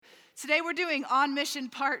Today we're doing On Mission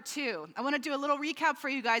Part 2. I want to do a little recap for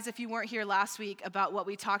you guys if you weren't here last week about what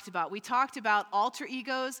we talked about. We talked about alter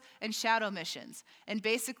egos and shadow missions, and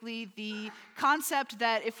basically the concept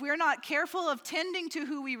that if we're not careful of tending to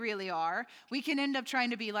who we really are, we can end up trying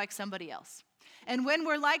to be like somebody else. And when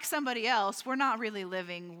we're like somebody else, we're not really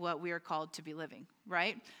living what we are called to be living,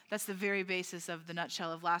 right? That's the very basis of the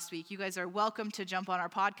nutshell of last week. You guys are welcome to jump on our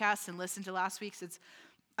podcast and listen to last week's.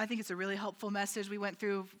 I think it's a really helpful message. We went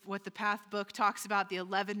through what the Path book talks about, the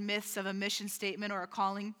 11 myths of a mission statement or a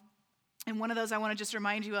calling. And one of those I want to just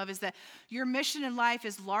remind you of is that your mission in life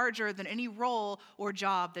is larger than any role or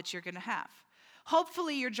job that you're going to have.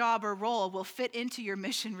 Hopefully your job or role will fit into your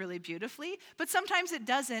mission really beautifully, but sometimes it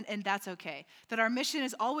doesn't, and that's okay. That our mission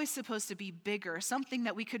is always supposed to be bigger, something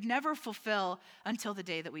that we could never fulfill until the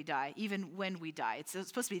day that we die, even when we die. It's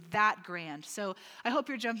supposed to be that grand. So I hope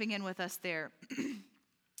you're jumping in with us there.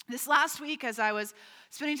 This last week, as I was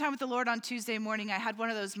spending time with the Lord on Tuesday morning, I had one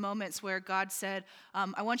of those moments where God said,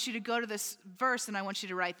 I want you to go to this verse and I want you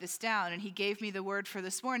to write this down. And he gave me the word for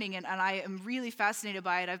this morning, and I am really fascinated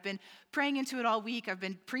by it. I've been praying into it all week. I've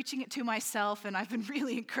been preaching it to myself, and I've been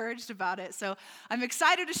really encouraged about it. So I'm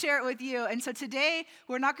excited to share it with you. And so today,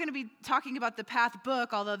 we're not going to be talking about the Path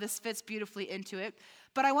book, although this fits beautifully into it.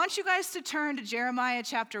 But I want you guys to turn to Jeremiah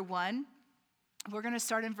chapter 1. We're going to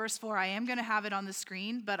start in verse 4. I am going to have it on the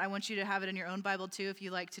screen, but I want you to have it in your own Bible too if you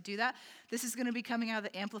like to do that. This is going to be coming out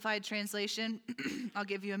of the Amplified Translation. I'll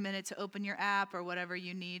give you a minute to open your app or whatever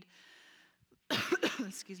you need.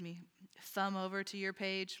 Excuse me. Thumb over to your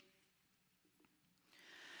page.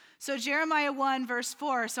 So Jeremiah 1, verse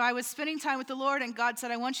 4. So I was spending time with the Lord, and God said,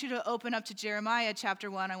 I want you to open up to Jeremiah chapter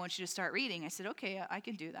 1. I want you to start reading. I said, okay, I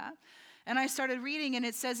can do that. And I started reading, and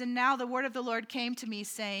it says, and now the word of the Lord came to me,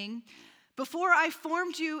 saying, before I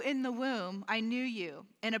formed you in the womb, I knew you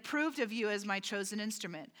and approved of you as my chosen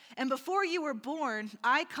instrument. And before you were born,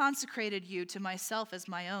 I consecrated you to myself as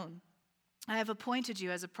my own. I have appointed you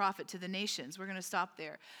as a prophet to the nations. We're going to stop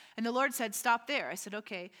there. And the Lord said, stop there. I said,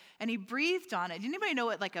 okay. And he breathed on it. Anybody know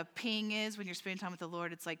what like a ping is when you're spending time with the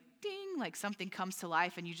Lord? It's like ding, like something comes to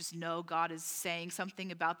life and you just know God is saying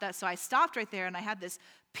something about that. So I stopped right there and I had this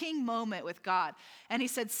ping moment with God. And he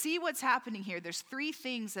said, see what's happening here. There's 3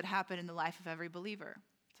 things that happen in the life of every believer.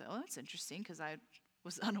 So that's interesting because I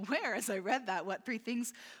was unaware as I read that what 3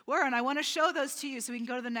 things were. And I want to show those to you so we can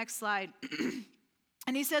go to the next slide.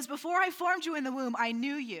 And he says, before I formed you in the womb, I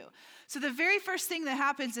knew you. So the very first thing that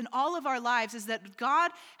happens in all of our lives is that God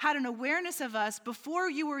had an awareness of us before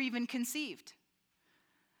you were even conceived.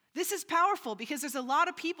 This is powerful because there's a lot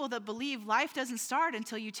of people that believe life doesn't start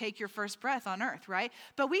until you take your first breath on earth, right?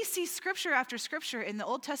 But we see scripture after scripture in the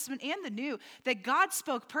Old Testament and the New that God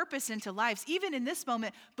spoke purpose into lives, even in this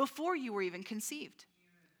moment, before you were even conceived.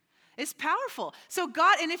 It's powerful. So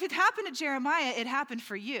God, and if it happened to Jeremiah, it happened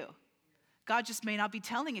for you. God just may not be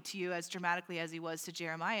telling it to you as dramatically as he was to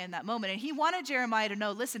Jeremiah in that moment. And he wanted Jeremiah to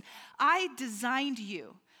know, listen, I designed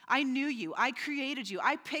you. I knew you. I created you.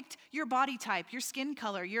 I picked your body type, your skin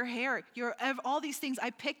color, your hair, all these things. I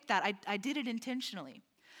picked that. I did it intentionally.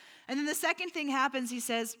 And then the second thing happens, he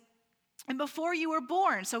says, and before you were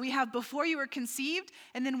born. So we have before you were conceived,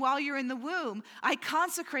 and then while you're in the womb, I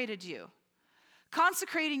consecrated you.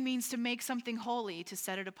 Consecrating means to make something holy, to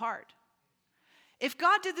set it apart. If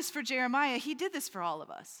God did this for Jeremiah, he did this for all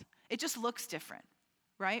of us. It just looks different,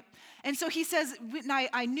 right? And so he says,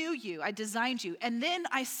 I knew you, I designed you, and then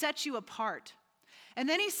I set you apart. And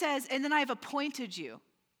then he says, and then I've appointed you.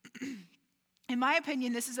 In my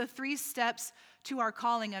opinion, this is a 3 steps to our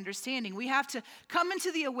calling understanding. We have to come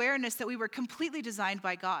into the awareness that we were completely designed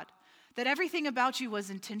by God. That everything about you was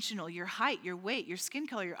intentional, your height, your weight, your skin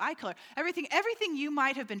color, your eye color, everything you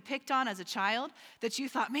might have been picked on as a child that you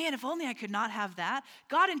thought, man, if only I could not have that,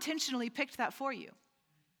 God intentionally picked that for you.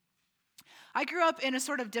 I grew up in a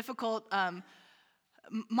sort of difficult,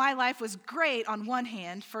 my life was great on one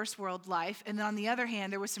hand, first world life, and then on the other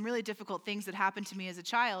hand, there were some really difficult things that happened to me as a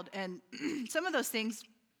child, and some of those things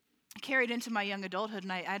carried into my young adulthood,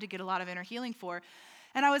 and I had to get a lot of inner healing for.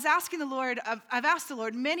 And I was asking the Lord, I've asked the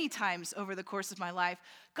Lord many times over the course of my life,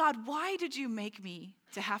 God, why did you make me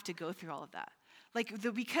to have to go through all of that? Like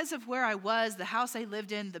because of where I was, the house I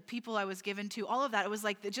lived in, the people I was given to, all of that, it was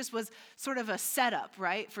like, it just was sort of a setup,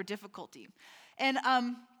 right, for difficulty. And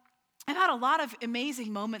I've had a lot of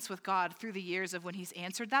amazing moments with God through the years of when he's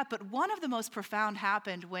answered that, but one of the most profound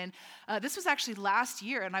happened when, this was actually last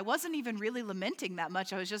year, and I wasn't even really lamenting that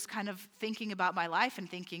much. I was just kind of thinking about my life and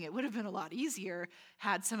thinking it would have been a lot easier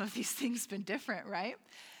had some of these things been different, right?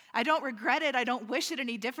 I don't regret it. I don't wish it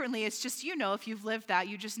any differently. It's just, if you've lived that,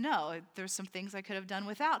 you just know there's some things I could have done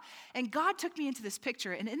without. And God took me into this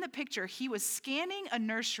picture. And in the picture, he was scanning a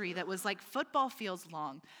nursery that was like football fields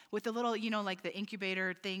long with the little, like the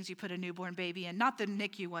incubator things you put a newborn baby in. Not the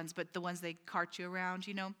NICU ones, but the ones they cart you around,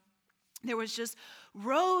 There was just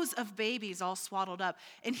rows of babies all swaddled up.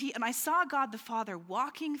 And I saw God the Father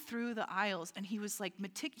walking through the aisles, and he was like,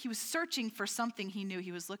 he was searching for something he knew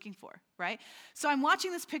he was looking for, right? So I'm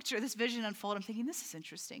watching this picture, this vision unfold. I'm thinking, this is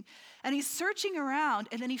interesting. And he's searching around,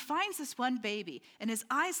 and then he finds this one baby, and his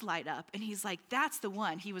eyes light up, and he's like, that's the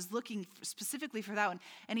one. He was looking specifically for that one.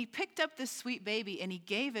 And he picked up this sweet baby, and he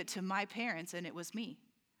gave it to my parents, and it was me.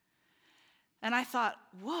 And I thought,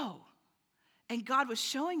 whoa. And God was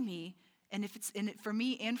showing me, and if it's in it for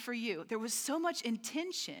me and for you, there was so much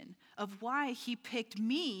intention of why he picked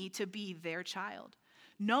me to be their child,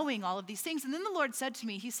 knowing all of these things. And then the Lord said to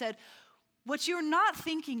me, he said, what you're not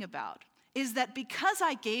thinking about is that because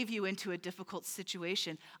I gave you into a difficult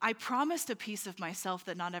situation, I promised a piece of myself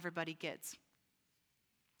that not everybody gets.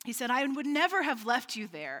 He said, I would never have left you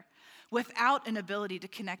there without an ability to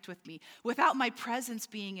connect with me, without my presence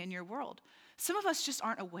being in your world. Some of us just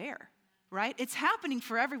aren't aware. Right? It's happening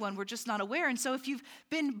for everyone. We're just not aware. And so if you've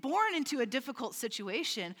been born into a difficult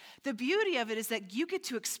situation, the beauty of it is that you get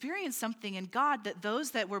to experience something in God that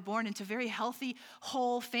those that were born into very healthy,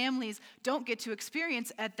 whole families don't get to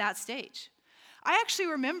experience at that stage. I actually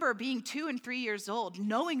remember being 2 and 3 years old,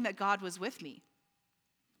 knowing that God was with me.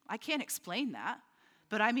 I can't explain that.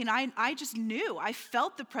 But I just knew. I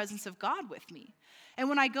felt the presence of God with me. And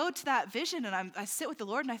when I go to that vision and I sit with the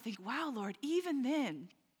Lord and I think, wow, Lord, even then,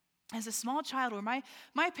 as a small child, where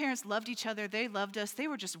my parents loved each other, they loved us, they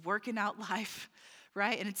were just working out life,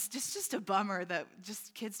 right? And it's just a bummer that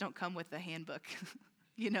just kids don't come with a handbook,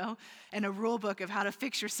 and a rule book of how to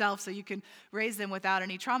fix yourself so you can raise them without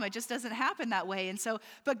any trauma. It just doesn't happen that way. And so,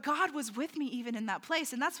 but God was with me even in that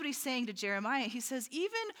place. And that's what he's saying to Jeremiah. He says,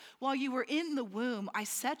 even while you were in the womb, I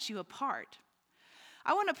set you apart.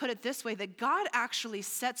 I want to put it this way, that God actually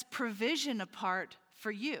sets provision apart for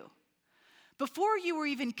you. Before you were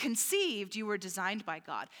even conceived, you were designed by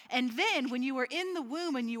God. And then when you were in the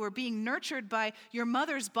womb and you were being nurtured by your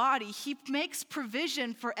mother's body, he makes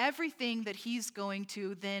provision for everything that he's going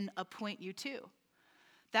to then appoint you to.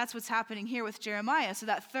 That's what's happening here with Jeremiah. So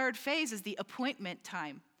that third phase is the appointment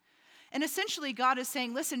time. And essentially God is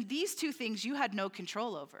saying, listen, these two things you had no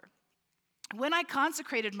control over. When I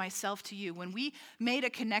consecrated myself to you, when we made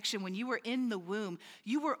a connection, when you were in the womb,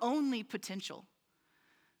 you were only potential.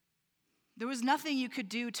 There was nothing you could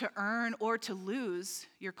do to earn or to lose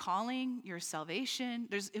your calling, your salvation.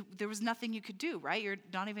 There was nothing you could do, right? You're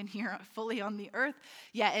not even here fully on the earth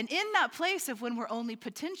yet. And in that place of when we're only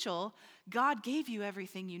potential, God gave you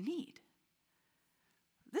everything you need.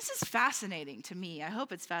 This is fascinating to me. I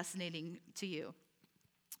hope it's fascinating to you.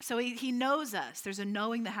 So he knows us. There's a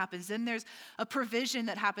knowing that happens. Then there's a provision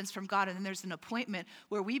that happens from God. And then there's an appointment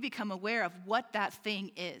where we become aware of what that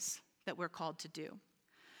thing is that we're called to do.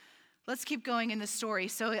 Let's keep going in the story.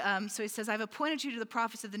 So he says, I've appointed you to the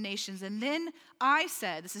prophets of the nations. And then I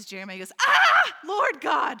said, this is Jeremiah, he goes, Lord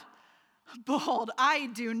God, behold, I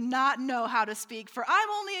do not know how to speak, for I'm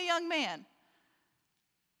only a young man.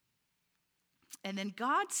 And then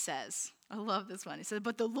God says, I love this one. He said,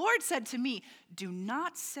 but the Lord said to me, do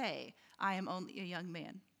not say I am only a young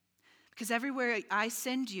man. Because everywhere I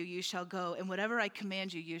send you, you shall go, and whatever I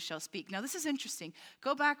command you, you shall speak. Now this is interesting.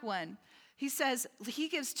 Go back one. He says, he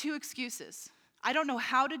gives 2 excuses. I don't know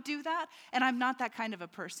how to do that, and I'm not that kind of a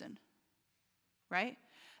person, right?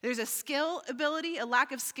 There's a skill ability, a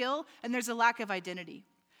lack of skill, and there's a lack of identity.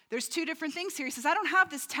 There's 2 different things here. He says, I don't have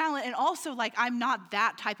this talent, and also, I'm not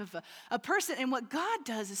that type of a person. And what God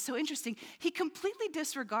does is so interesting. He completely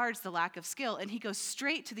disregards the lack of skill, and he goes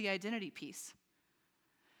straight to the identity piece.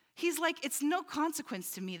 He's like, it's no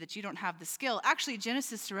consequence to me that you don't have the skill. Actually,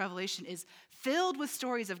 Genesis to Revelation is filled with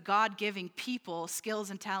stories of God giving people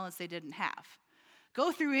skills and talents they didn't have.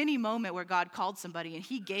 Go through any moment where God called somebody and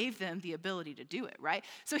he gave them the ability to do it, right?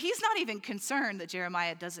 So he's not even concerned that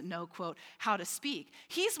Jeremiah doesn't know, quote, how to speak.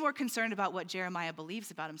 He's more concerned about what Jeremiah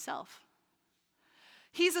believes about himself.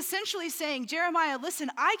 He's essentially saying, Jeremiah,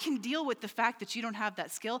 listen, I can deal with the fact that you don't have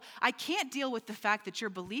that skill. I can't deal with the fact that your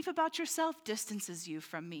belief about yourself distances you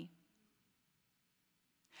from me.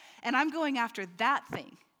 And I'm going after that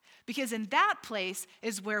thing, because in that place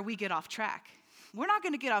is where we get off track. We're not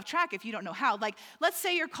going to get off track if you don't know how. Let's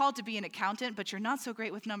say you're called to be an accountant, but you're not so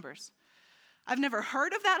great with numbers. I've never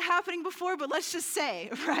heard of that happening before, but let's just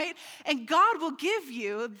say, right? And God will give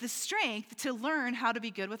you the strength to learn how to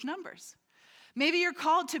be good with numbers. Maybe you're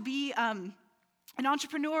called to be an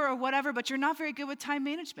entrepreneur or whatever, but you're not very good with time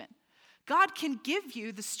management. God can give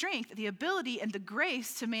you the strength, the ability, and the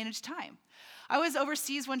grace to manage time. I was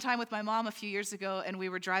overseas one time with my mom a few years ago, and we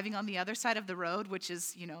were driving on the other side of the road, which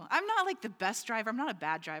is, I'm not like the best driver. I'm not a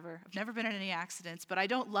bad driver. I've never been in any accidents, but I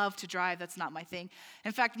don't love to drive. That's not my thing.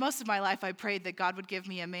 In fact, most of my life, I prayed that God would give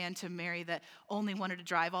me a man to marry that only wanted to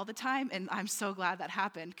drive all the time, and I'm so glad that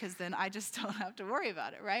happened, because then I just don't have to worry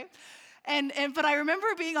about it, right? But I remember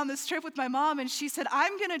being on this trip with my mom, and she said,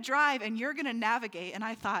 I'm going to drive, and you're going to navigate. And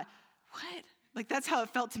I thought, what? Like, that's how it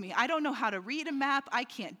felt to me. I don't know how to read a map. I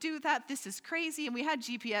can't do that. This is crazy. And we had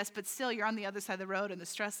GPS, but still, you're on the other side of the road, and the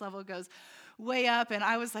stress level goes way up. And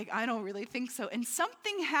I was like, I don't really think so. And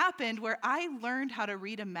something happened where I learned how to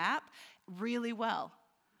read a map really well.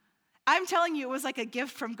 I'm telling you, it was like a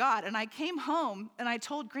gift from God. And I came home, and I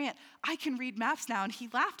told Grant, I can read maps now. And he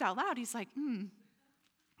laughed out loud. He's like,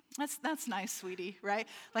 that's nice, sweetie, right?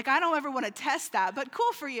 Like, I don't ever want to test that, but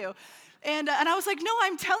cool for you. And I was like, no,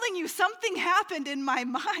 I'm telling you, something happened in my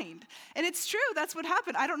mind. And it's true, that's what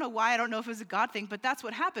happened. I don't know why, I don't know if it was a God thing, but that's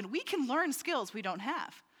what happened. We can learn skills we don't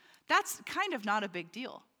have. That's kind of not a big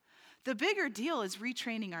deal. The bigger deal is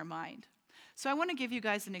retraining our mind. So I want to give you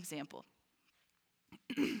guys an example.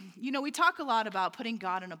 We talk a lot about putting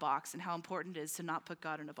God in a box and how important it is to not put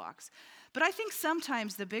God in a box. But I think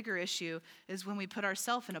sometimes the bigger issue is when we put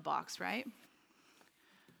ourselves in a box, right?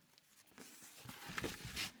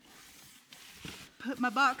 Put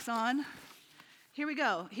my box on. Here we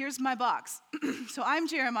go. Here's my box. So I'm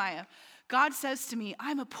Jeremiah. God says to me,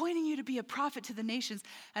 I'm appointing you to be a prophet to the nations.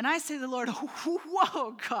 And I say to the Lord,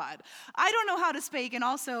 whoa, God, I don't know how to speak. And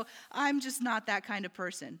also, I'm just not that kind of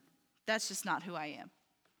person. That's just not who I am,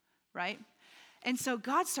 right? And so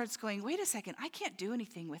God starts going, wait a second, I can't do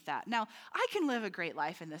anything with that. Now, I can live a great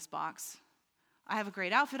life in this box. I have a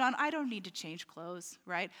great outfit on. I don't need to change clothes,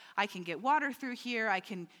 right? I can get water through here. I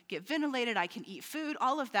can get ventilated. I can eat food,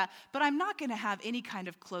 all of that. But I'm not going to have any kind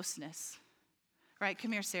of closeness, right?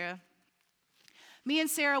 Come here, Sarah. Me and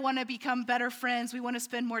Sarah want to become better friends. We want to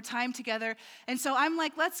spend more time together. And so I'm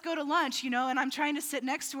like, let's go to lunch, and I'm trying to sit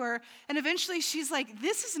next to her. And eventually she's like,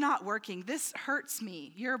 this is not working. This hurts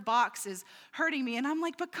me. Your box is hurting me. And I'm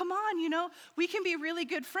like, but come on, we can be really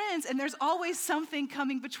good friends. And there's always something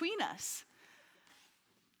coming between us.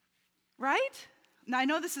 Right? Now, I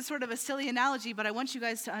know this is sort of a silly analogy, but I want you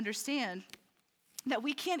guys to understand that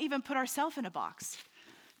we can't even put ourselves in a box.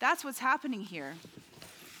 That's what's happening here.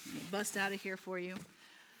 Let me bust out of here for you.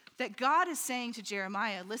 That God is saying to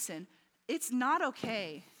Jeremiah, listen, it's not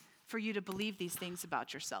okay for you to believe these things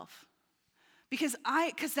about yourself. Because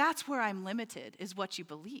that's where I'm limited, is what you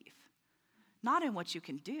believe, not in what you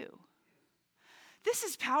can do. This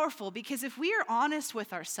is powerful because if we are honest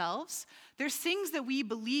with ourselves, there's things that we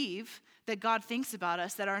believe that God thinks about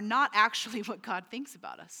us that are not actually what God thinks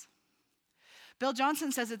about us. Bill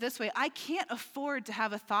Johnson says it this way: I can't afford to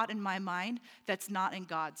have a thought in my mind that's not in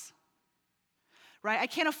God's. Right? I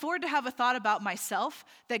can't afford to have a thought about myself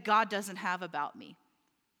that God doesn't have about me.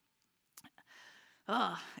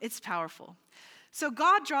 It's powerful. So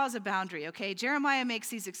God draws a boundary, okay? Jeremiah makes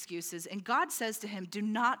these excuses, and God says to him, do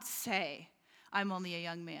not say, I'm only a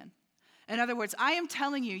young man. In other words, I am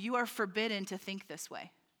telling you, you are forbidden to think this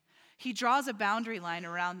way. He draws a boundary line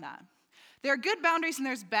around that. There are good boundaries and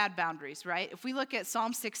there's bad boundaries, right? If we look at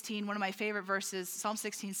Psalm 16, one of my favorite verses, Psalm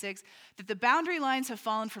 16:6, that the boundary lines have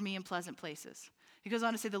fallen for me in pleasant places. He goes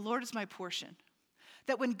on to say, the Lord is my portion.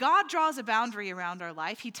 That when God draws a boundary around our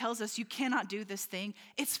life, he tells us you cannot do this thing.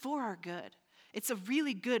 It's for our good. It's a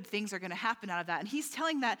really good things are going to happen out of that. And he's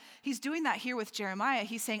doing that here with Jeremiah.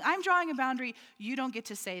 He's saying, I'm drawing a boundary. You don't get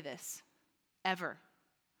to say this ever.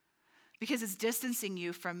 Because it's distancing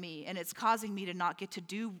you from me, and it's causing me to not get to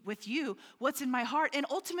do with you what's in my heart, and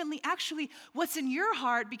ultimately, actually, what's in your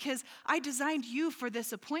heart, because I designed you for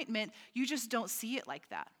this appointment. You just don't see it like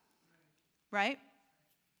that, right?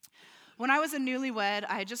 When I was a newlywed,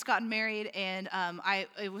 I had just gotten married, and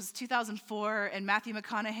it was 2004, and Matthew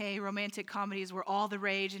McConaughey romantic comedies were all the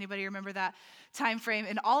rage. Anybody remember that time frame?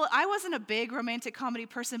 And I wasn't a big romantic comedy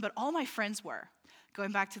person, but all my friends were.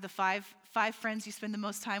 Going back to the five friends you spend the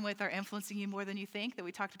most time with are influencing you more than you think, that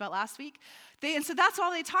we talked about last week. And so that's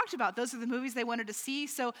all they talked about. Those are the movies they wanted to see.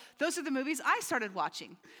 So those are the movies I started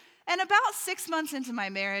watching. And about 6 months into my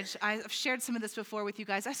marriage, I've shared some of this before with you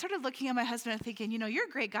guys, I started looking at my husband and thinking, you're a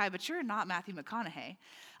great guy, but you're not Matthew McConaughey.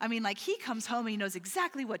 I mean, he comes home and he knows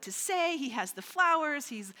exactly what to say. He has the flowers.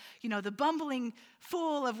 He's, the bumbling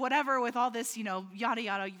fool of whatever with all this, yada,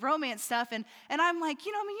 yada, romance stuff. And I'm like,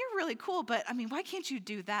 you're really cool, but, why can't you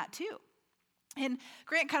do that too? And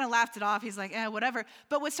Grant kind of laughed it off. He's like, whatever.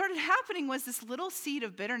 But what started happening was this little seed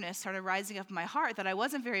of bitterness started rising up in my heart that I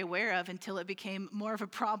wasn't very aware of until it became more of a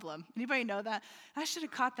problem. Anybody know that? I should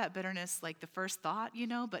have caught that bitterness like the first thought,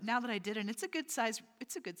 but now that I did, and it's a good size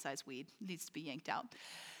weed. It needs to be yanked out.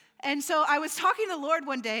 And so I was talking to the Lord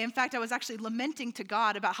one day. In fact, I was actually lamenting to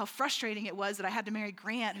God about how frustrating it was that I had to marry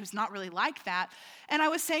Grant, who's not really like that. And I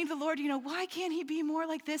was saying to the Lord, why can't he be more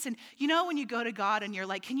like this? And when you go to God and you're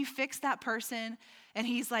like, can you fix that person? And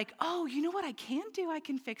he's like, oh, you know what I can do? I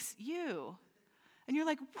can fix you. And you're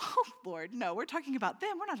like, whoa, Lord, no, we're talking about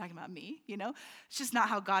them. We're not talking about me, It's just not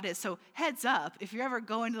how God is. So heads up, if you're ever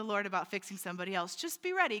going to the Lord about fixing somebody else, just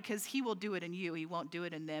be ready because he will do it in you. He won't do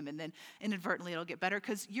it in them. And then inadvertently it'll get better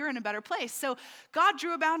because you're in a better place. So God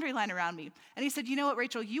drew a boundary line around me. And he said, you know what,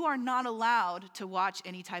 Rachel, you are not allowed to watch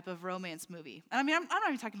any type of romance movie. And I mean, I'm not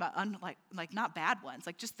even talking about like not bad ones,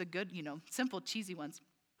 like just the good, simple, cheesy ones.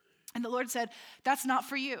 And the Lord said, that's not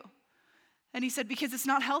for you. And he said, because it's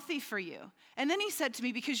not healthy for you. And then he said to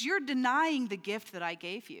me, because you're denying the gift that I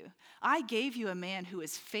gave you. I gave you a man who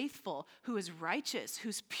is faithful, who is righteous,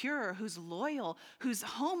 who's pure, who's loyal, who's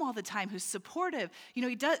home all the time, who's supportive.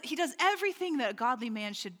 He does everything that a godly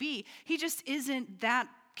man should be. He just isn't that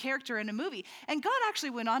character in a movie. And God actually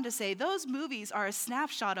went on to say, those movies are a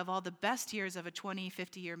snapshot of all the best years of a 20,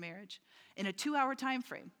 50-year marriage in a 2-hour time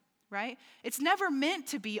frame. Right? It's never meant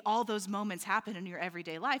to be all those moments happen in your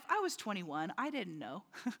everyday life. I was 21. I didn't know.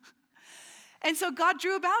 And so God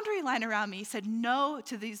drew a boundary line around me. He said, no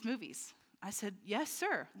to these movies. I said, yes,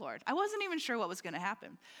 sir, Lord. I wasn't even sure what was going to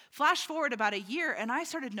happen. Flash forward about a year, and I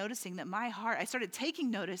started noticing that I started taking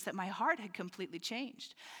notice that my heart had completely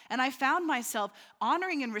changed. And I found myself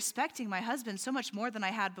honoring and respecting my husband so much more than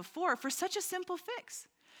I had before for such a simple fix.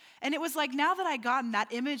 And it was like now that I'd gotten that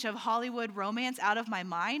image of Hollywood romance out of my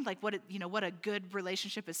mind, like what a good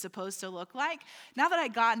relationship is supposed to look like, now that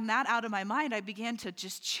I'd gotten that out of my mind, I began to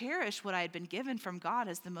just cherish what I had been given from God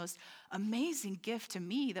as the most amazing gift to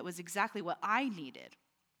me that was exactly what I needed.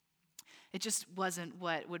 It just wasn't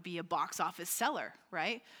what would be a box office seller,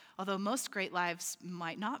 right? Although most great lives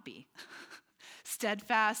might not be.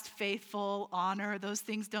 Steadfast, faithful, honor, those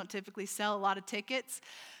things don't typically sell a lot of tickets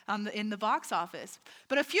in the box office.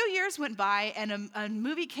 But a few years went by, and a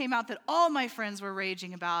movie came out that all my friends were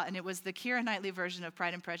raging about, and it was the Keira Knightley version of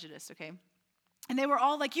Pride and Prejudice, okay? And they were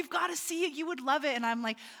all like, you've got to see it, you would love it. And I'm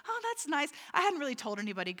like, oh, that's nice. I hadn't really told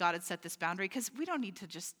anybody God had set this boundary because we don't need to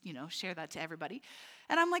just, share that to everybody.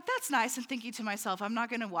 And I'm like, that's nice. And thinking to myself, I'm not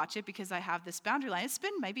going to watch it because I have this boundary line. It's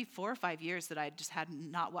been maybe 4 or 5 years that I just had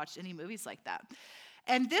not watched any movies like that.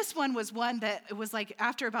 And this one was one that it was like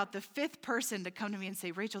after about the 5th person to come to me and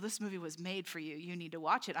say, Rachel, this movie was made for you. You need to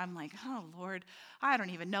watch it. I'm like, oh, Lord, I don't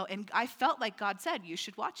even know. And I felt like God said, you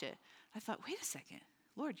should watch it. I thought, wait a second,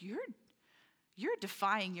 Lord, you're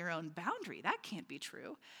defying your own boundary. That can't be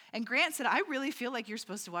true. And Grant said, I really feel like you're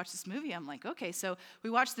supposed to watch this movie. I'm like, okay. So we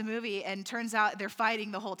watched the movie, and turns out they're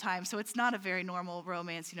fighting the whole time. So it's not a very normal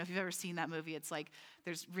romance. If you've ever seen that movie, it's like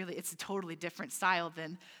it's a totally different style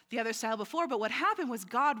than the other style before. But what happened was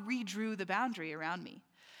God redrew the boundary around me.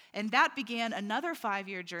 And that began another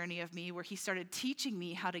 5-year journey of me where he started teaching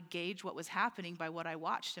me how to gauge what was happening by what I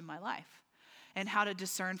watched in my life, and how to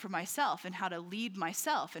discern for myself, and how to lead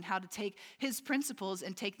myself, and how to take his principles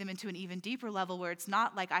and take them into an even deeper level where it's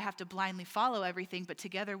not like I have to blindly follow everything, but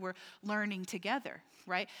together we're learning together,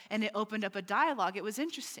 right? And it opened up a dialogue. It was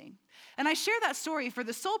interesting. And I share that story for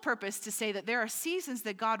the sole purpose to say that there are seasons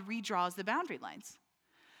that God redraws the boundary lines.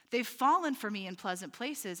 They've fallen for me in pleasant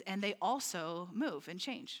places, and they also move and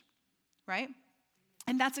change, right?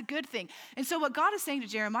 And that's a good thing. And so what God is saying to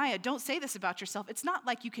Jeremiah, don't say this about yourself. It's not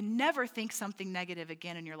like you can never think something negative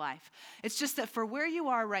again in your life. It's just that for where you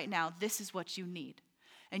are right now, this is what you need.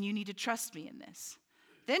 And you need to trust me in this.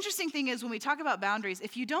 The interesting thing is when we talk about boundaries,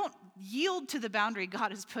 if you don't yield to the boundary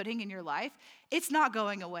God is putting in your life, it's not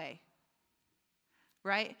going away.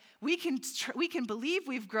 Right? We can believe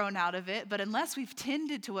we've grown out of it, but unless we've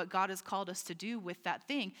tended to what God has called us to do with that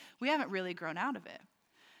thing, we haven't really grown out of it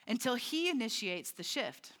until he initiates the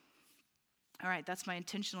shift. All right, that's my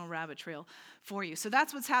intentional rabbit trail for you. So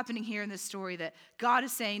that's what's happening here in this story, that God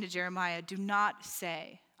is saying to Jeremiah, do not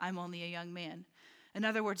say, I'm only a young man. In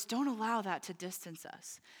other words, don't allow that to distance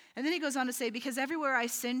us. And then he goes on to say, because everywhere I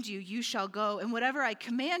send you, you shall go, and whatever I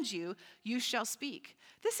command you, you shall speak.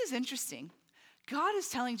 This is interesting. God is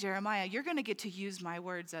telling Jeremiah, you're going to get to use my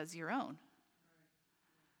words as your own.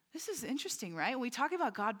 This is interesting, right? When we talk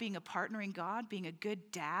about God being a partnering God, being a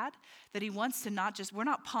good dad, that he wants to we're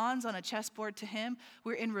not pawns on a chessboard to him.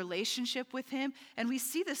 We're in relationship with him. And we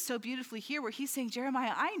see this so beautifully here where he's saying,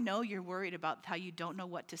 Jeremiah, I know you're worried about how you don't know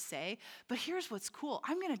what to say, but here's what's cool.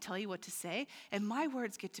 I'm going to tell you what to say, and my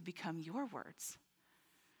words get to become your words.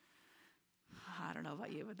 I don't know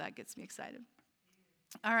about you, but that gets me excited.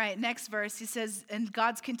 All right, next verse, he says, and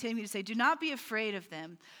God's continuing to say, do not be afraid of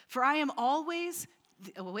them, for I am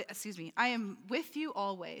with you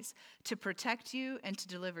always to protect you and to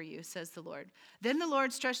deliver you, says the Lord. Then the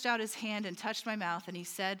Lord stretched out his hand and touched my mouth, and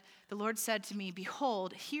the Lord said to me,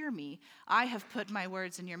 behold, hear me. I have put my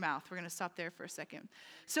words in your mouth. We're going to stop there for a second.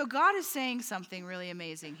 So God is saying something really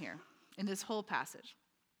amazing here in this whole passage.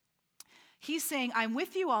 He's saying, I'm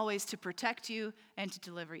with you always to protect you and to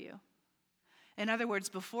deliver you. In other words,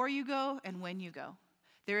 before you go and when you go.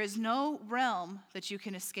 There is no realm that you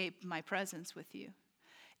can escape my presence with you.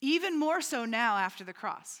 Even more so now after the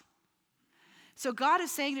cross. So God is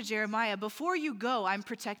saying to Jeremiah, before you go, I'm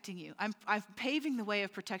protecting you. I'm paving the way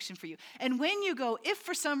of protection for you. And when you go, if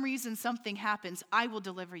for some reason something happens, I will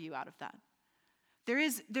deliver you out of that.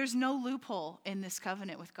 There's no loophole in this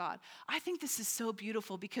covenant with God. I think this is so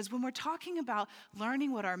beautiful because when we're talking about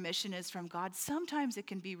learning what our mission is from God, sometimes it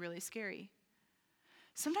can be really scary.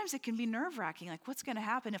 Sometimes it can be nerve-wracking, like what's going to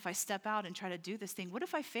happen if I step out and try to do this thing? What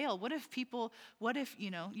if I fail? What if,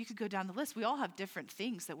 you could go down the list. We all have different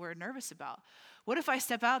things that we're nervous about. What if I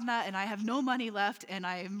step out in that and I have no money left and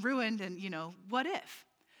I am ruined and, what if?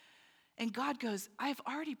 And God goes, I've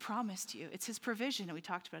already promised you. It's his provision that we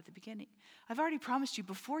talked about at the beginning. I've already promised you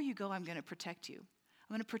before you go, I'm going to protect you. I'm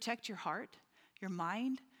going to protect your heart, your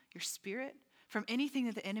mind, your spirit from anything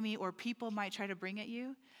that the enemy or people might try to bring at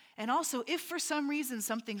you. And also, if for some reason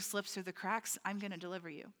something slips through the cracks, I'm going to deliver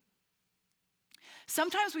you.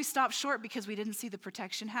 Sometimes we stop short because we didn't see the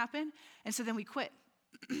protection happen, and so then we quit.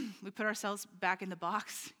 We put ourselves back in the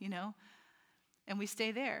box, and we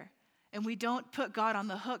stay there. And we don't put God on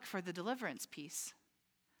the hook for the deliverance piece.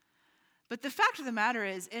 But the fact of the matter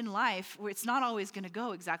is, in life, it's not always going to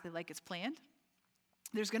go exactly like it's planned.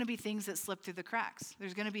 There's going to be things that slip through the cracks.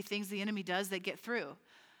 There's going to be things the enemy does that get through.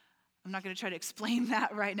 I'm not going to try to explain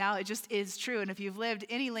that right now. It just is true. And if you've lived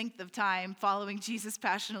any length of time following Jesus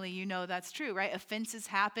passionately, you know that's true, right? Offenses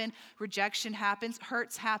happen, rejection happens,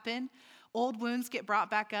 hurts happen, old wounds get brought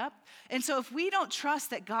back up. And so if we don't trust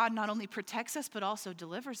that God not only protects us but also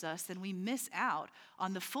delivers us, then we miss out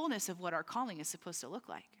on the fullness of what our calling is supposed to look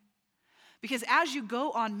like. Because as you go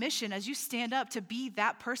on mission, as you stand up to be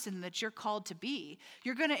that person that you're called to be,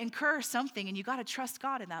 you're going to incur something, and you got to trust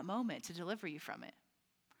God in that moment to deliver you from it.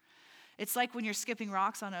 It's like when you're skipping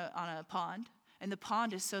rocks on a pond, and the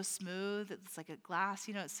pond is so smooth, it's like a glass,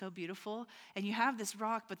 it's so beautiful. And you have this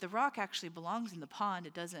rock, but the rock actually belongs in the pond.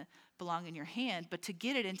 It doesn't belong in your hand. But to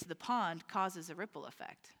get it into the pond causes a ripple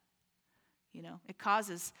effect. It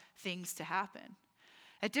causes things to happen.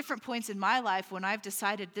 At different points in my life, when I've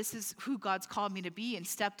decided this is who God's called me to be and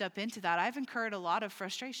stepped up into that, I've incurred a lot of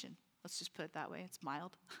frustration. Let's just put it that way. It's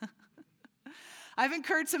mild. I've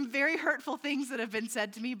incurred some very hurtful things that have been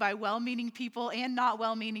said to me by well-meaning people and not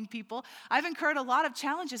well-meaning people. I've incurred a lot of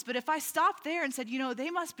challenges, but if I stopped there and said, they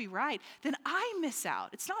must be right, then I miss out.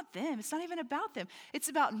 It's not them. It's not even about them. It's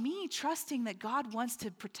about me trusting that God wants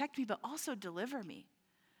to protect me, but also deliver me.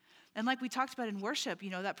 And like we talked about in worship,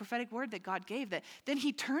 that prophetic word that God gave, that then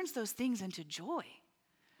he turns those things into joy.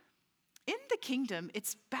 In the kingdom,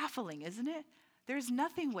 it's baffling, isn't it? There's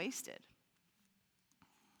nothing wasted.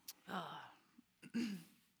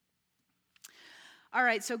 All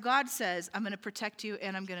right, so God says, I'm going to protect you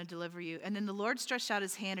and I'm going to deliver you. And then the Lord stretched out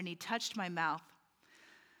his hand and he touched my mouth.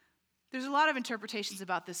 There's a lot of interpretations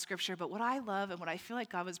about this scripture, but what I love and what I feel like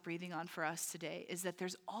God was breathing on for us today is that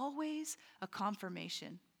there's always a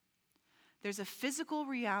confirmation. There's a physical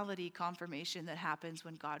reality confirmation that happens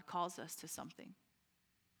when God calls us to something.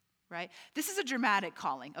 Right? This is a dramatic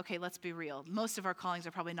calling. Okay, let's be real. Most of our callings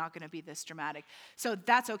are probably not going to be this dramatic. So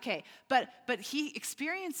that's okay. But he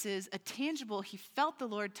experiences he felt the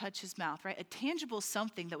Lord touch his mouth, right? A tangible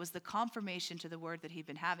something that was the confirmation to the word that he'd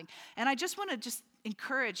been having. And I just want to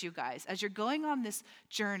encourage you guys, as you're going on this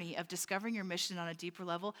journey of discovering your mission on a deeper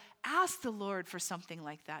level, ask the Lord for something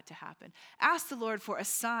like that to happen. Ask the Lord for a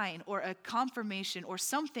sign or a confirmation or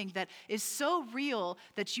something that is so real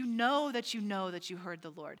that you know that you heard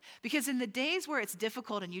the Lord. Because in the days where it's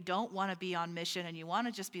difficult and you don't want to be on mission and you want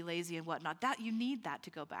to just be lazy and whatnot, that you need that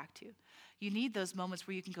to go back to. You need those moments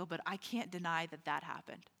where you can go, but I can't deny that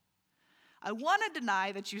happened. I want to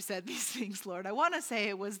deny that you said these things, Lord. I want to say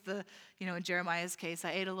it was in Jeremiah's case,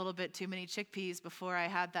 I ate a little bit too many chickpeas before I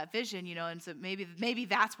had that vision, and so maybe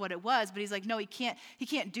that's what it was. But he's like, no, he can't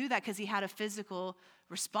do that because he had a physical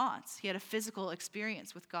response. He had a physical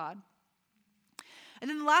experience with God. And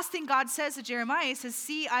then the last thing God says to Jeremiah, he says,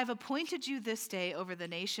 see, I've appointed you this day over the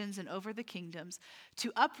nations and over the kingdoms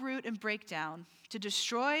to uproot and break down, to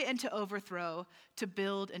destroy and to overthrow, to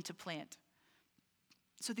build and to plant.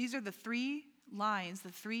 So these are the three lines, the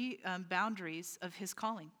three boundaries of his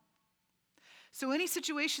calling. So any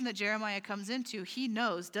situation that Jeremiah comes into, he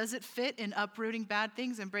knows, does it fit in uprooting bad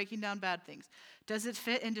things and breaking down bad things? Does it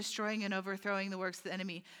fit in destroying and overthrowing the works of the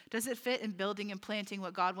enemy? Does it fit in building and planting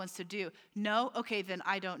what God wants to do? No? Okay, then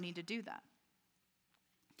I don't need to do that.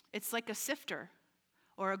 It's like a sifter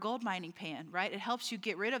or a gold mining pan, right? It helps you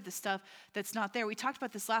get rid of the stuff that's not there. We talked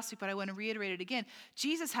about this last week, but I want to reiterate it again.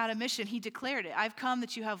 Jesus had a mission. He declared it. I've come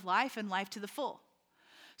that you have life and life to the full.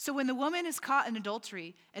 So when the woman is caught in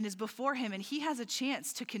adultery and is before him and he has a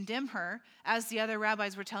chance to condemn her, as the other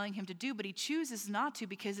rabbis were telling him to do, but he chooses not to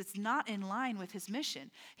because it's not in line with his mission.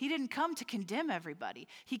 He didn't come to condemn everybody.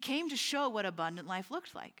 He came to show what abundant life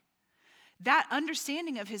looked like. That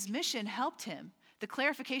understanding of his mission helped him. The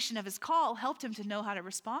clarification of his call helped him to know how to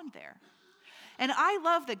respond there. And I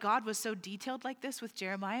love that God was so detailed like this with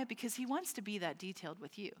Jeremiah because he wants to be that detailed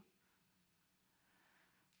with you.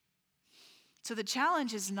 So the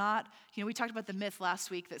challenge is not, we talked about the myth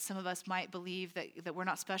last week that some of us might believe that we're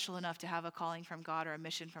not special enough to have a calling from God or a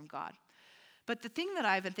mission from God. But the thing that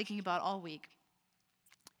I've been thinking about all week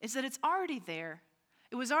is that it's already there.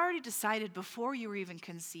 It was already decided before you were even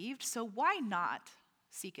conceived, so why not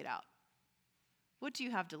seek it out? What do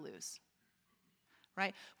you have to lose?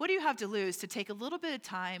 Right? What do you have to lose to take a little bit of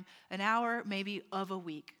time, an hour maybe of a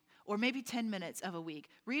week, or maybe 10 minutes of a week,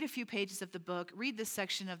 read a few pages of the book, read this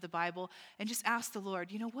section of the Bible, and just ask the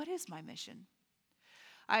Lord, what is my mission?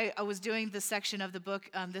 I was doing this section of the book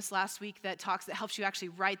this last week that helps you actually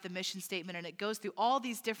write the mission statement, and it goes through all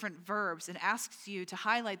these different verbs and asks you to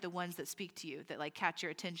highlight the ones that speak to you, that catch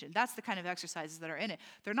your attention. That's the kind of exercises that are in it.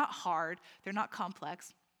 They're not hard, they're not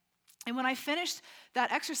complex. And when I finished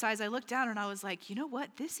that exercise, I looked down and I was like, you know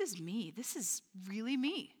what? This is me. This is really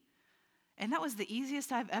me. And that was the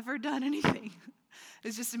easiest I've ever done anything.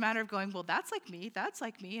 It's just a matter of going, well, that's like me,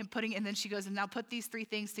 and then she goes, and now put these three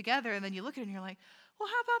things together, and then you look at it and you're like, well,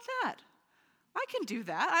 how about that? I can do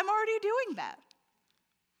that. I'm already doing that,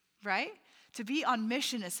 right? To be on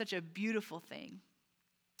mission is such a beautiful thing.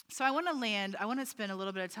 So I want to spend a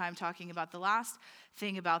little bit of time talking about the last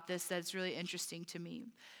thing about this that's really interesting to me.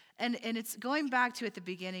 And it's going back to at the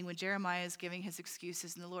beginning when Jeremiah is giving his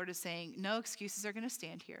excuses, and the Lord is saying, no excuses are going to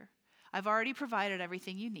stand here. I've already provided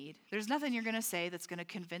everything you need. There's nothing you're going to say that's going to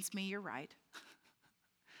convince me you're right.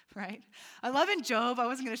 Right? I love in Job, I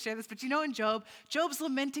wasn't going to share this, but in Job, Job's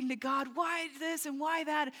lamenting to God, why this and why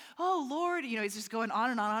that? Oh, Lord, he's just going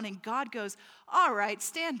on, and God goes, all right,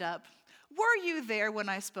 stand up. Were you there when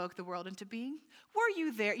I spoke the world into being? Were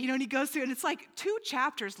you there? And he goes through, and it's like 2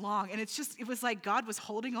 chapters long, and it was like God was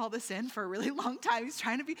holding all this in for a really long time. He's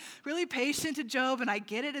trying to be really patient to Job, and I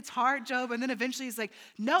get it, it's hard, Job. And then eventually he's like,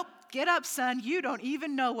 nope, get up, son. You don't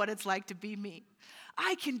even know what it's like to be me.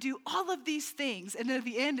 I can do all of these things. And then at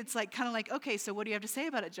the end, it's like kind of like, okay, so what do you have to say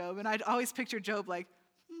about it, Job? And I'd always picture Job like,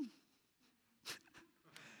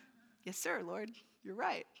 yes, sir, Lord, you're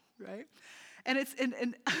right?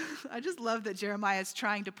 And I just love that Jeremiah is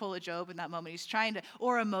trying to pull a Job in that moment. He's trying to,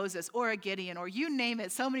 or a Moses, or a Gideon, or you name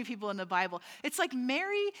it, so many people in the Bible. It's like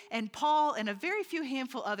Mary and Paul and a very few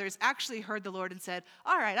handful others actually heard the Lord and said,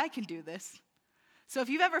 all right, I can do this. So if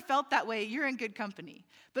you've ever felt that way, you're in good company.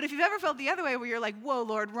 But if you've ever felt the other way where you're like, whoa,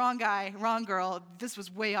 Lord, wrong guy, wrong girl, this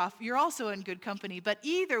was way off, you're also in good company. But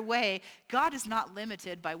either way, God is not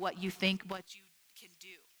limited by what you think, what you can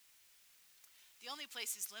do. The only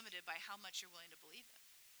place he's limited by how much you're willing to believe it.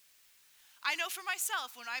 I know for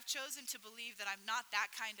myself, when I've chosen to believe that I'm not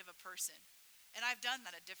that kind of a person, and I've done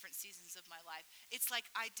that at different seasons of my life, it's like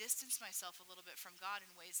I distance myself a little bit from God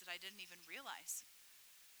in ways that I didn't even realize.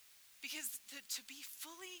 Because to be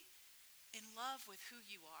fully in love with who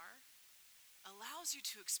you are allows you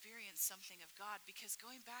to experience something of God, because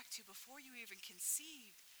going back to before you even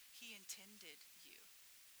conceived, he intended you.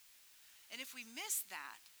 And if we miss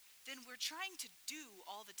that, then we're trying to do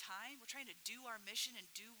all the time. We're trying to do our mission and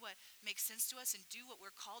do what makes sense to us and do what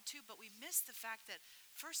we're called to, but we miss the fact that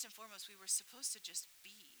first and foremost, we were supposed to just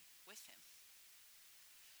be with him.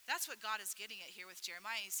 That's what God is getting at here with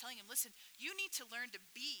Jeremiah. He's telling him, listen, you need to learn to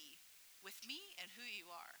be with me and who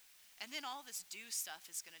you are. And then all this do stuff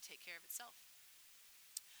is going to take care of itself.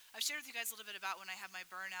 I've shared with you guys a little bit about when I had my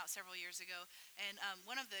burnout several years ago, and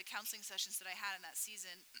one of the counseling sessions that I had in that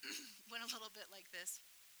season went a little bit like this.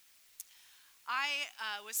 I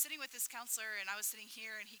was sitting with this counselor, and I was sitting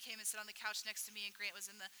here, and he came and sat on the couch next to me, and Grant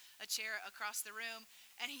was in a chair across the room,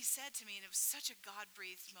 and he said to me, and it was such a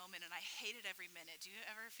God-breathed moment, and I hated every minute. Do you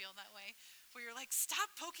ever feel that way? Where you're like,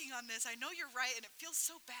 stop poking on this. I know you're right, and it feels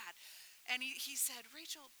so bad. And he said,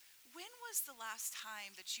 Rachel, when was the last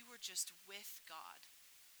time that you were just with God?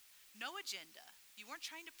 No agenda. You weren't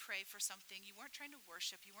trying to pray for something. You weren't trying to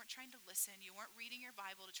worship. You weren't trying to listen. You weren't reading your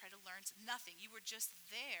Bible to try to learn nothing. You were just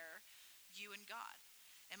there, you and God.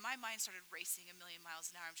 And my mind started racing a million miles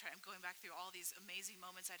an hour. I'm going back through all these amazing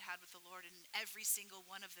moments I'd had with the Lord, and every single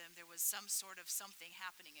one of them, there was some sort of something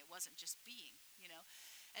happening. It wasn't just being, you know.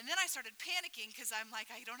 And then I started panicking because I'm like,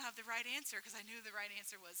 I don't have the right answer, because I knew the right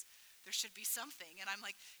answer was there should be something. And I'm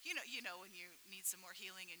like, you know when you need some more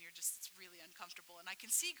healing and it's really uncomfortable. And I can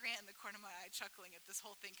see Grant in the corner of my eye chuckling at this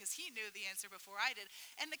whole thing because he knew the answer before I did.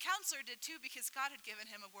 And the counselor did too, because God had given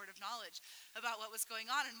him a word of knowledge about what was going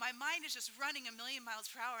on. And my mind is just running a million miles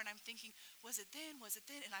per hour, and I'm thinking, was it then? Was it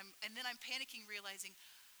then? And then I'm panicking, realizing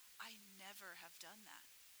I never have done that.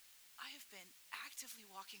 I have been actively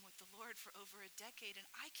walking with the Lord for over a decade, and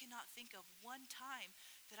I cannot think of one time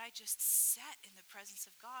that I just sat in the presence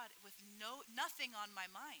of God with nothing on my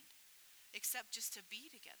mind except just to be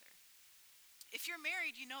together. If you're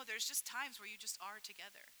married, you know there's just times where you just are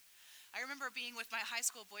together. I remember being with my high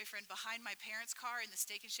school boyfriend behind my parents' car in the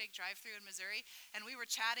Steak and Shake drive-thru in Missouri, and we were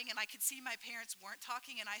chatting, and I could see my parents weren't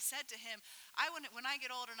talking, and I said to him, when I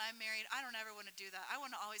get old and I'm married, I don't ever want to do that. I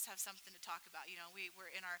want to always have something to talk about. You know, we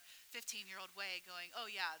were in our 15-year-old way going,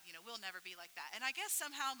 oh yeah, we'll never be like that. And I guess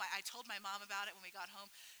somehow I told my mom about it when we got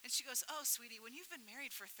home, and she goes, oh, sweetie, when you've been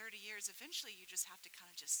married for 30 years, eventually you just have to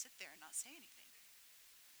kind of just sit there and not say anything.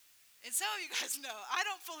 And some of you guys know, I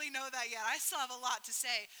don't fully know that yet. I still have a lot to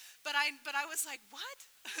say. But I was like, what?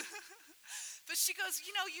 But she goes,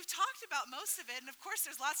 you've talked about most of it. And of course,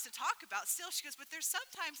 there's lots to talk about still. She goes, but there's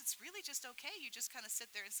sometimes it's really just okay. You just kind of sit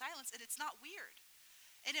there in silence, and it's not weird.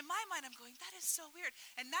 And in my mind, I'm going, that is so weird.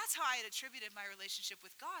 And that's how I had attributed my relationship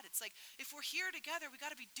with God. It's like, if we're here together, we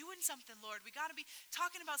got to be doing something, Lord. We got to be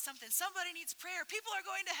talking about something. Somebody needs prayer. People are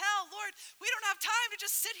going to hell. Lord, we don't have time to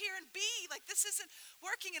just sit here and be. Like, this isn't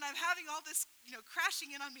working. And I'm having all this,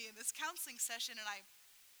 crashing in on me in this counseling session. And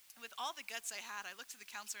with all the guts I had, I looked at the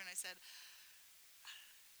counselor and I said,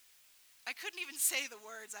 I couldn't even say the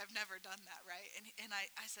words, I've never done that, right? And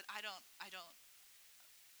I said, I don't,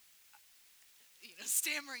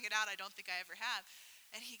 stammering it out, I don't think I ever have.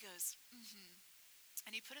 And he goes, mm-hmm.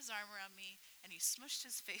 And he put his arm around me, and he smushed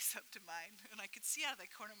his face up to mine. And I could see out of the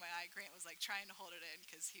corner of my eye, Grant was like trying to hold it in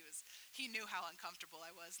because he knew how uncomfortable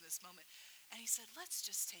I was in this moment. And he said, let's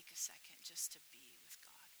just take a second just to be with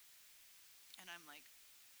God. And I'm like,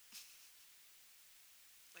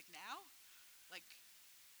 like now? Like,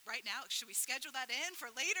 right now? Should we schedule that in for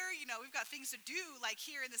later? We've got things to do, like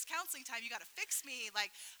here in this counseling time. You got to fix me. Like,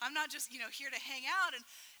 I'm not just, here to hang out.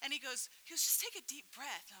 And he goes, just take a deep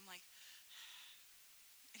breath. And I'm like,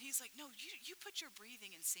 and he's like, no, you put your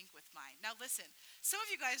breathing in sync with mine. Now listen, some of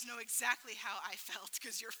you guys know exactly how I felt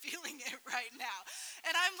because you're feeling it right now.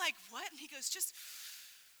 And I'm like, what? And he goes, just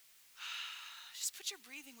put your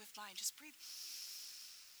breathing with mine. Just breathe.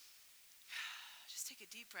 Take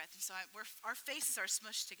a deep breath. And so our faces are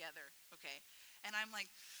smushed together, okay? And I'm like,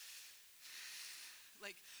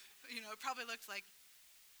 it probably looked like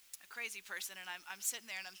a crazy person. And I'm sitting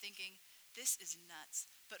there and I'm thinking, this is nuts.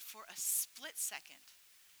 But for a split second,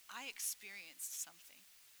 I experienced something,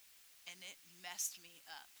 and it messed me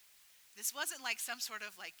up. This wasn't like some sort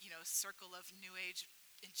of circle of New Age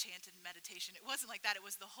enchanted meditation. It wasn't like that. It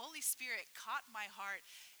was the Holy Spirit caught my heart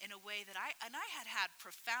in a way that I had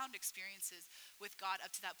profound experiences with God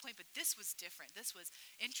up to that point, but this was different. This was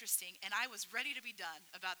interesting, and I was ready to be done.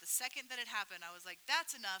 About the second that it happened, I was like,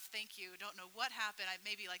 that's enough, thank you. Don't know what happened.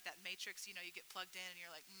 Maybe like that Matrix, you get plugged in and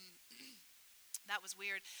you're like, that was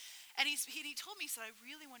weird. And he told me, he said, I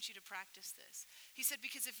really want you to practice this. He said,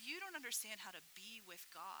 because if you don't understand how to be with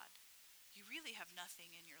God, you really have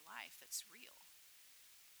nothing in your life that's real.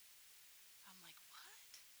 I'm like,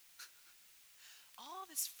 what? All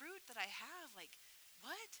this fruit that I have, like,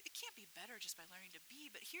 what? It can't be better just by learning to be.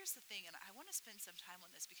 But here's the thing, and I want to spend some time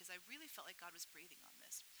on this because I really felt like God was breathing on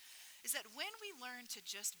this, is that when we learn to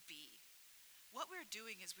just be, what we're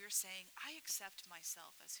doing is we're saying, I accept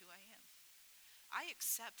myself as who I am. I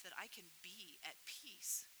accept that I can be at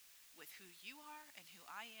peace with who you are and who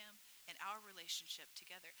I am in our relationship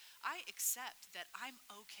together. I accept that I'm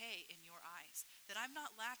okay in your eyes, that I'm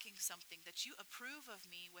not lacking something, that you approve of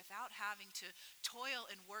me without having to toil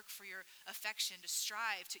and work for your affection, to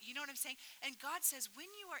strive, to, you know what I'm saying? And God says, when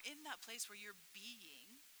you are in that place where you're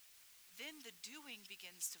being, then the doing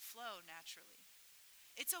begins to flow naturally.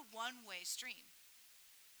 It's a one-way stream.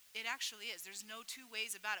 It actually is. There's no two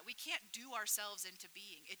ways about it. We can't do ourselves into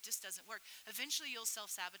being. It just doesn't work. Eventually you'll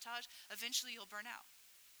self-sabotage. Eventually you'll burn out.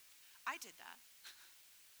 I did that.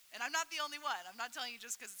 And I'm not the only one. I'm not telling you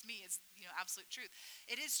just because it's me. It's, absolute truth.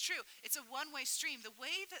 It is true. It's a one-way stream. The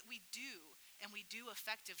way that we do, and we do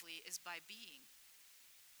effectively, is by being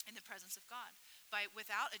in the presence of God.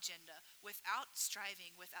 Without agenda, without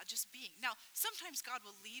striving, without just being. Now, sometimes God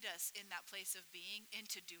will lead us in that place of being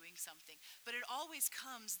into doing something. But it always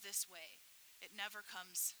comes this way. It never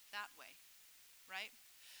comes that way, right?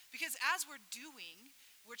 Because as we're doing,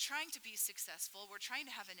 we're trying to be successful. We're trying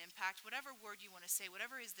to have an impact, whatever word you want to say,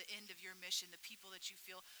 whatever is the end of your mission, the people that you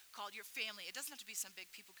feel called, your family. It doesn't have to be some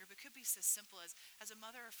big people group. It could be as simple as a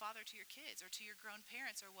mother or father to your kids or to your grown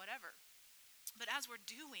parents or whatever. But as we're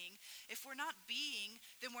doing, if we're not being,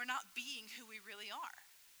 then we're not being who we really are.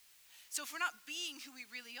 So if we're not being who we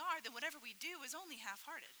really are, then whatever we do is only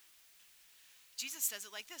half-hearted. Jesus says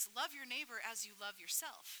it like this: love your neighbor as you love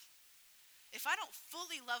yourself. If I don't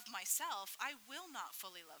fully love myself, I will not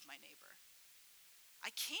fully love my neighbor.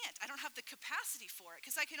 I can't. I don't have the capacity for it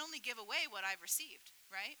because I can only give away what I've received,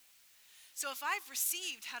 right? So if I've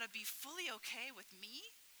received how to be fully okay with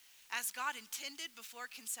me as God intended before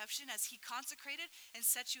conception, as he consecrated and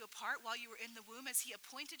set you apart while you were in the womb, as he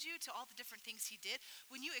appointed you to all the different things he did,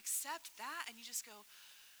 when you accept that and you just go,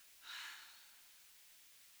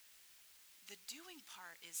 the doing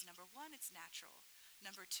part is, number one, it's natural.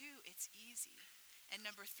 Number two, it's easy. And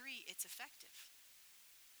number three, it's effective.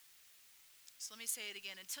 So let me say it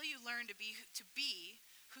again. Until you learn to be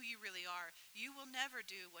who you really are, you will never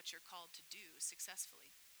do what you're called to do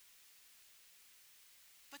successfully.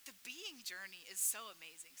 But the being journey is so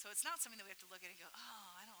amazing. So it's not something that we have to look at and go, oh,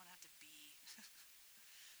 I don't want to have to be.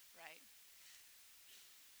 Right?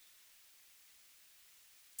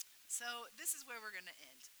 So this is where we're going to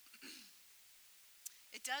end.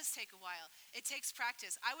 It does take a while. It takes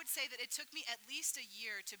practice. I would say that it took me at least a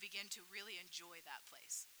year to begin to really enjoy that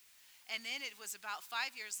place. And then it was about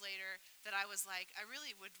 5 years later that I was like, I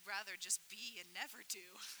really would rather just be and never do,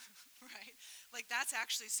 right? Like that's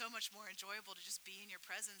actually so much more enjoyable to just be in your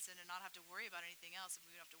presence and to not have to worry about anything else. And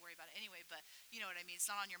we don't have to worry about it anyway, but you know what I mean?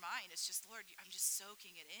 It's not on your mind. It's just, Lord, I'm just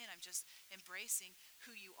soaking it in. I'm just embracing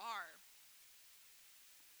who you are.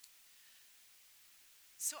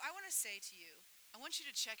 So I want to say to you, I want you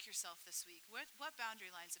to check yourself this week. What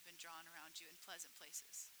boundary lines have been drawn around you in pleasant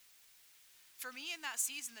places? For me in that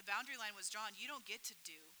season, the boundary line was drawn. You don't get to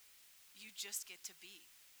do. You just get to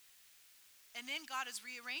be. And then God has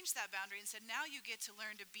rearranged that boundary and said, now you get to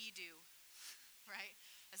learn to be-do, right?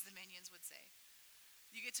 As the minions would say.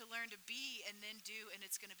 You get to learn to be and then do, and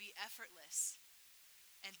it's going to be effortless.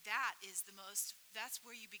 And that's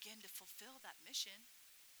where you begin to fulfill that mission.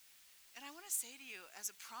 And I want to say to you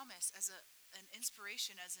as a promise, as an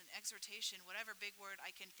inspiration, as an exhortation, whatever big word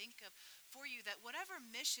I can think of for you, that whatever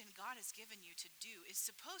mission God has given you to do is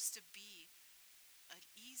supposed to be an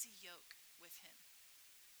easy yoke with him.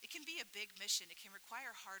 It can be a big mission. It can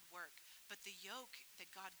require hard work, but the yoke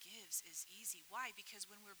that God gives is easy. Why?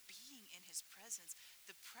 Because when we're being in his presence,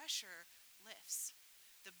 the pressure lifts.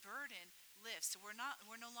 The burden lifts. So we're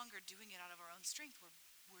no longer doing it out of our own strength.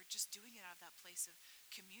 We're just doing it out of that place of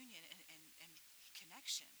communion and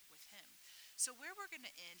connection with him. So where we're going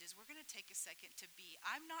to end is we're going to take a second to be.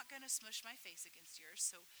 I'm not going to smush my face against yours,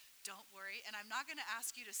 so don't worry. And I'm not going to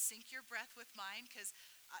ask you to sync your breath with mine because,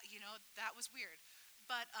 that was weird.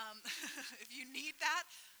 But if you need that,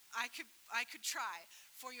 I could try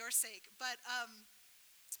for your sake. But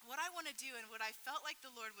what I want to do and what I felt like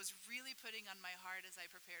the Lord was really putting on my heart as I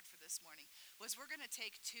prepared for this morning was we're going to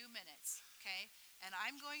take 2 minutes, okay? And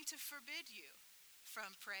I'm going to forbid you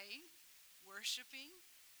from praying, worshiping,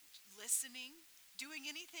 listening, doing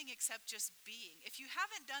anything except just being. If you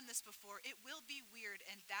haven't done this before, it will be weird,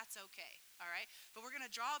 and that's okay, all right? But we're going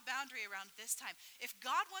to draw a boundary around this time. If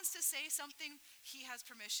God wants to say something, he has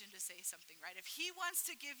permission to say something, right? If he wants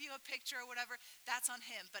to give you a picture or whatever, that's on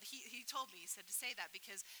him. But he told me, he said to say that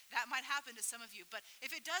because that might happen to some of you. But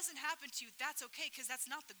if it doesn't happen to you, that's okay because that's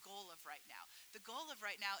not the goal of right now. The goal of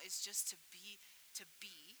right now is just to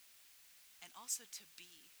be, and also to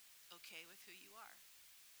be okay with who you are.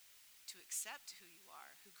 To accept who you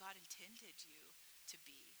are, who God intended you to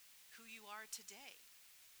be, who you are today.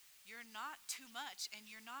 You're not too much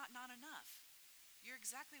and you're not enough. You're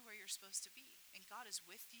exactly where you're supposed to be. And God is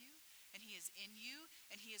with you, and He is in you,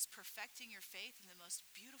 and He is perfecting your faith in the most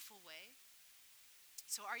beautiful way.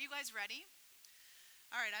 So are you guys ready?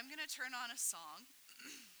 All right, I'm going to turn on a song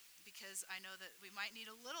because I know that we might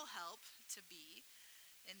need a little help to be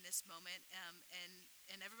in this moment.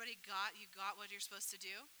 And everybody got what you're supposed to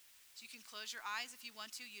do? So you can close your eyes if you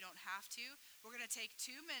want to. You don't have to. We're going to take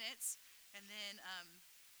 2 minutes, and then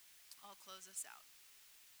I'll close us out.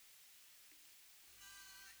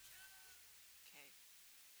 Okay.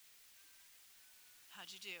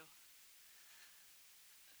 How'd you do?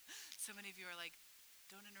 So many of you are like,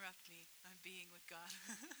 don't interrupt me. I'm being with God.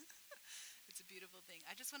 It's a beautiful thing.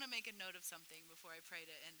 I just want to make a note of something before I pray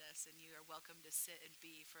to end us, and you are welcome to sit and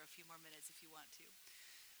be for a few more minutes if you want to.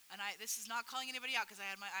 And this is not calling anybody out because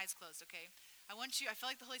I had my eyes closed, okay? I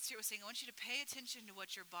feel like the Holy Spirit was saying, I want you to pay attention to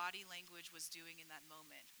what your body language was doing in that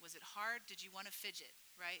moment. Was it hard? Did you want to fidget,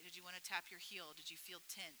 right? Did you want to tap your heel? Did you feel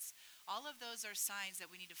tense? All of those are signs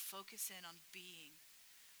that we need to focus in on being,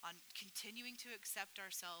 on continuing to accept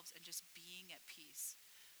ourselves and just being at peace,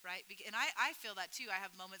 right? And I feel that too. I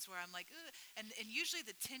have moments where I'm like, ugh. And usually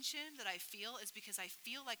the tension that I feel is because I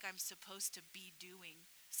feel like I'm supposed to be doing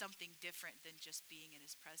something different than just being in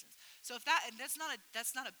His presence. So that's not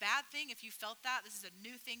a bad thing. If you felt that, this is a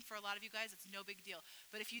new thing for a lot of you guys. It's no big deal.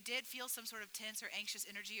 But if you did feel some sort of tense or anxious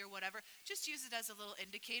energy or whatever, just use it as a little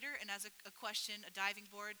indicator and as a question, a diving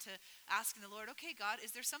board to asking the Lord, okay, God,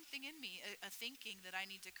 is there something in me, a thinking that I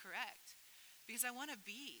need to correct? Because I want to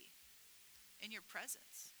be in your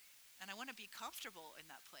presence. And I want to be comfortable in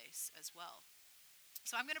that place as well.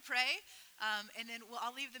 So I'm going to pray, and then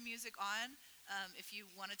I'll leave the music on. If you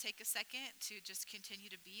want to take a second to just continue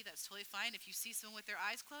to be, that's totally fine. If you see someone with their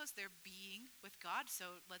eyes closed, they're being with God.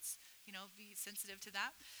 So let's, be sensitive to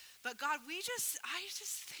that. But God, I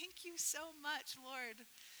just thank you so much, Lord.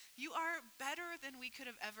 You are better than we could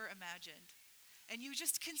have ever imagined. And you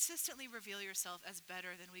just consistently reveal yourself as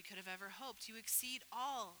better than we could have ever hoped. You exceed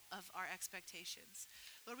all of our expectations.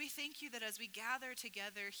 Lord, we thank you that as we gather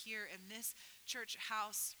together here in this church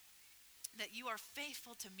house, that you are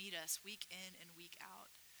faithful to meet us week in and week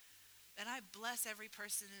out. And I bless every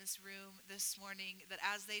person in this room this morning that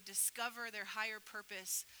as they discover their higher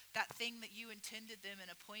purpose, that thing that you intended them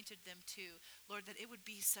and appointed them to, Lord, that it would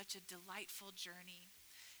be such a delightful journey.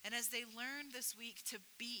 And as they learn this week to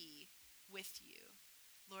be with you,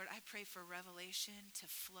 Lord, I pray for revelation to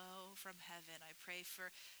flow from heaven. I pray for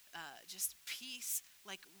just peace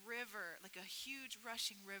like a huge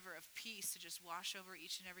rushing river of peace to just wash over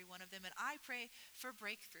each and every one of them. And I pray for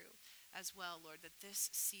breakthrough as well, Lord, that this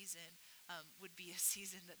season would be a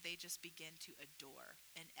season that they just begin to adore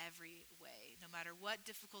in every way. No matter what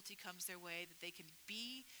difficulty comes their way, that they can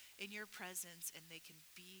be in your presence and they can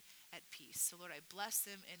be at peace. So, Lord, I bless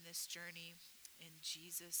them in this journey in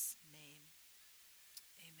Jesus' name.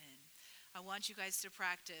 Amen. I want you guys to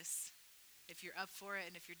practice. If you're up for it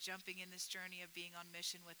and if you're jumping in this journey of being on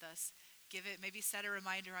mission with us, maybe set a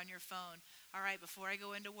reminder on your phone. All right, before I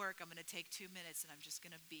go into work, I'm going to take 2 minutes and I'm just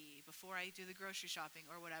going to be before I do the grocery shopping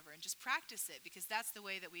or whatever, and just practice it, because that's the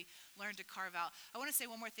way that we learn to carve out. I want to say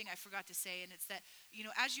one more thing I forgot to say, and it's that,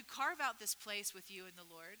 as you carve out this place with you and the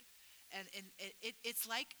Lord, and it's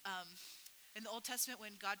like, in the Old Testament,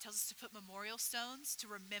 when God tells us to put memorial stones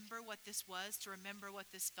to remember what this was, to remember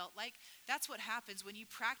what this felt like, that's what happens when you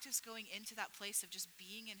practice going into that place of just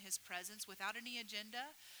being in His presence without any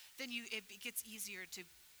agenda. Then it gets easier to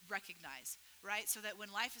recognize, right? So that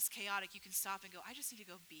when life is chaotic, you can stop and go, I just need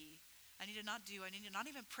to go be. I need to not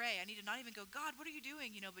even pray. I need to not even go, God, what are you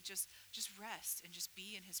doing? But just rest and just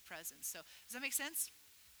be in His presence. So does that make sense?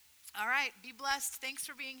 All right, be blessed. Thanks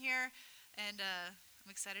for being here. And I'm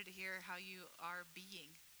excited to hear how you are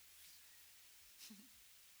being.